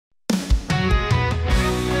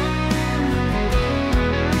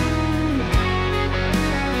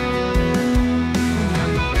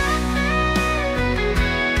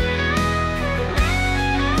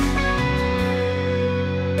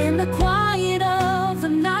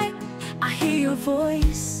your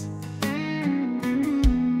voice,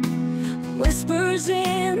 whispers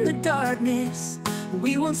in the darkness.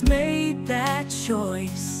 We once made that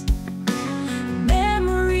choice.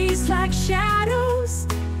 Memories like shadows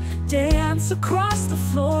dance across the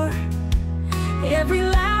floor. Every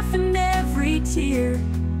laugh and every tear,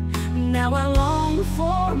 now I long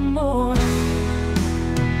for more.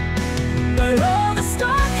 But oh, the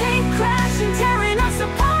storm came crashing, tearing us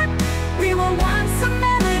apart. We were once a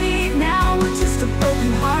melody, now we're just a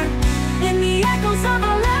broken heart. In the echoes of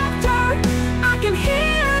our laughter, I can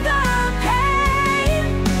hear the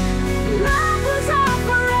pain. Love was our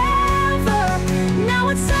forever, now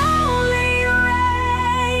it's only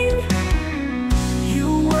rain. You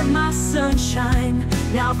were my sunshine,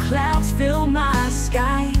 now clouds fill my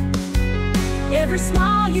sky. Every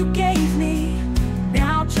smile you gave me,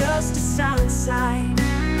 now just a silent sigh.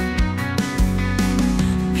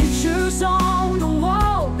 Pictures on the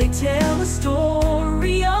wall, they tell a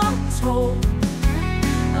story untold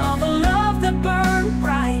of a love that burned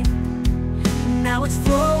bright, now it's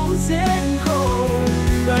frozen cold.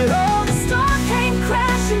 But oh, the storm came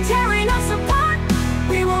crashing, tearing us apart.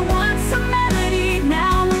 We were once a melody,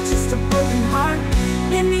 now we're just a broken heart.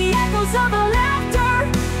 In the echoes of our laughter,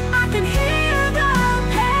 I can hear the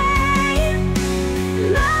pain.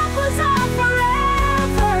 Love was our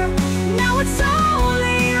forever, now it's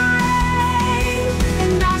only rain.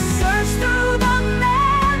 And I search through the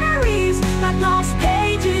memories like lost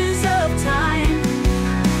pages of time,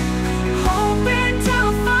 hoping to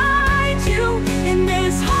find you in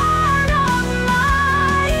this heart of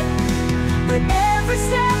mine. But every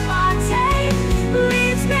step I take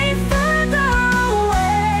leads me further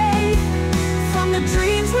away from the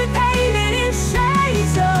dreams we painted in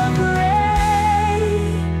shades of gray.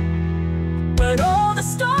 But oh, the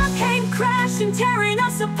storm came crashing, tearing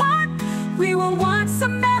us apart. We were once a